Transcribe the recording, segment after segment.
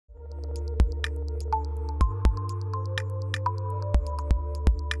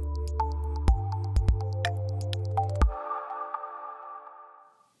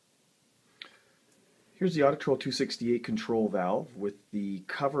Here's the Autotrol 268 control valve with the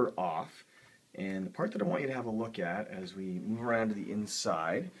cover off. And the part that I want you to have a look at as we move around to the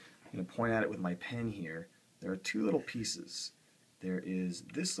inside, I'm going to point at it with my pen here. There are two little pieces. There is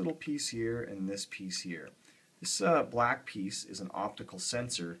this little piece here and this piece here. This black piece is an optical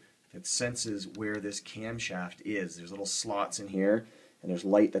sensor that senses where this camshaft is. There's little slots in here, and there's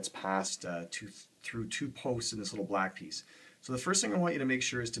light that's passed through two posts in this little black piece. So the first thing I want you to make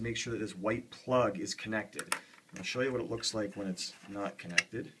sure is to make sure that this white plug is connected. I'll show you what it looks like when it's not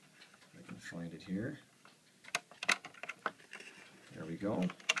connected. If I can find it here. There we go.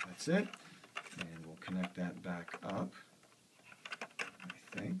 That's it. And we'll connect that back up,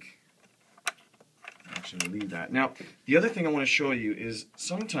 I think. Actually, we'll leave that. Now, the other thing I want to show you is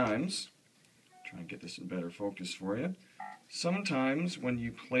sometimes, try and get this in better focus for you, sometimes when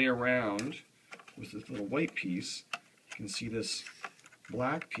you play around with this little white piece, you can see this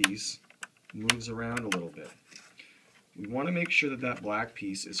black piece moves around a little bit. We want to make sure that that black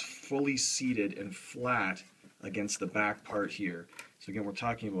piece is fully seated and flat against the back part here. So again, we're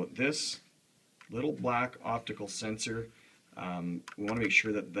talking about this little black optical sensor. We want to make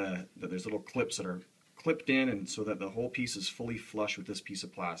sure that there's little clips that are clipped in, and so that the whole piece is fully flush with this piece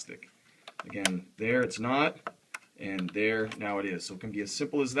of plastic. Again, there it's not, and there now it is. So it can be as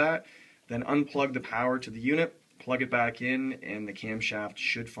simple as that. Then unplug the power to the unit, plug it back in, and the camshaft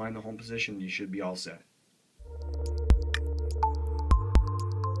should find the home position. You should be all set.